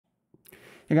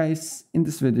Hey guys, in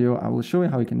this video I will show you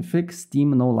how you can fix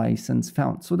Steam no license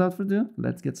found. So without further ado,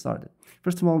 let's get started.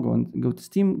 First of all, go to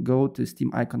Steam, go to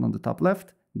Steam icon on the top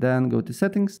left, then go to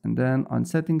settings, and then on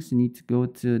settings you need to go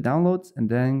to downloads and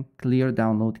then clear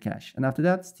download cache. And after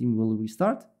that, Steam will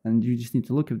restart and you just need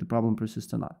to look if the problem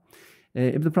persists or not.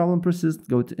 If the problem persists,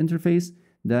 go to interface,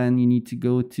 then you need to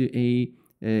go to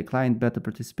a client beta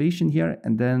participation here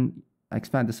and then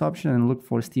expand this option and look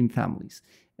for Steam families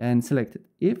and select it.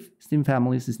 If Steam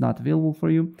families is not available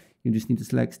for you, you just need to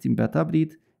select Steam beta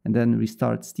update and then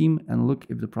restart Steam and look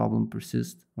if the problem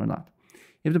persists or not.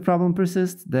 If the problem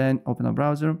persists, then open a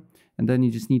browser and then you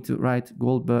just need to write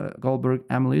Goldberg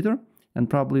emulator, and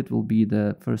probably it will be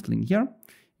the first link here.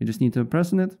 You just need to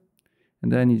press on it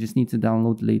and then you just need to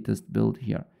download latest build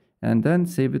here and then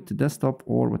save it to desktop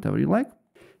or whatever you like.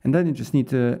 And then you just need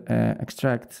to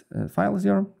extract files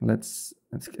here. Let's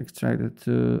extract it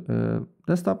to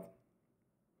desktop.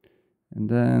 And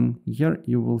then here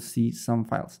you will see some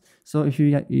files. So if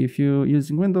you're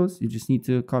using Windows, you just need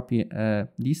to copy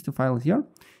these two files here.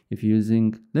 If you're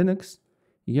using Linux,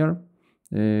 here.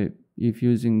 If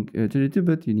you're using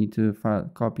 32-bit, you need to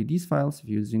copy these files. If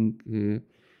you're using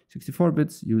 64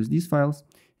 bits, use these files.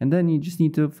 And then you just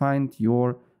need to find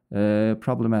your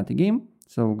problematic game.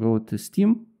 So go to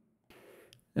Steam.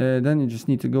 Then you just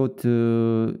need to go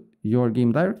to your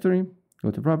game directory,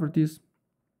 go to properties,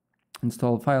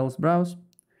 install files, browse,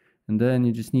 and then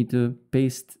you just need to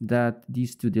paste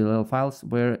these two DLL files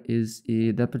where is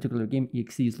that particular game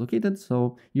exe is located.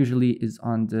 So usually is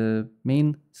on the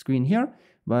main screen here,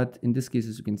 but in this case,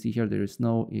 as you can see here, there is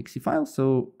no exe file.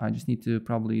 So I just need to,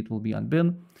 probably it will be on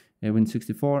bin,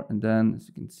 Win64, and then as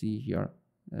you can see here,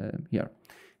 here.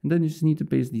 And then you just need to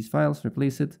paste these files,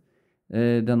 replace it.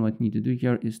 Then what you need to do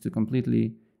here is to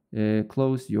completely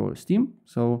close your Steam.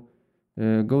 So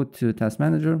go to Task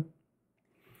Manager,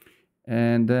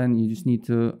 and then you just need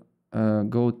to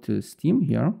go to Steam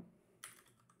here.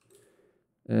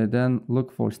 Then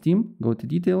look for Steam, go to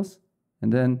Details,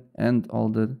 and then end all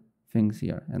the things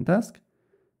here and Task.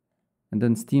 And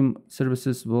then Steam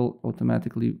services will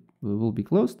automatically be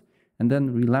closed. And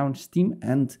then relaunch Steam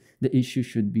and the issue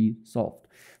should be solved.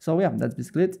 So yeah, that's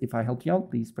basically it. If I helped you out,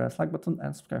 please press like button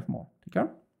and subscribe for more. Take care.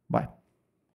 Bye.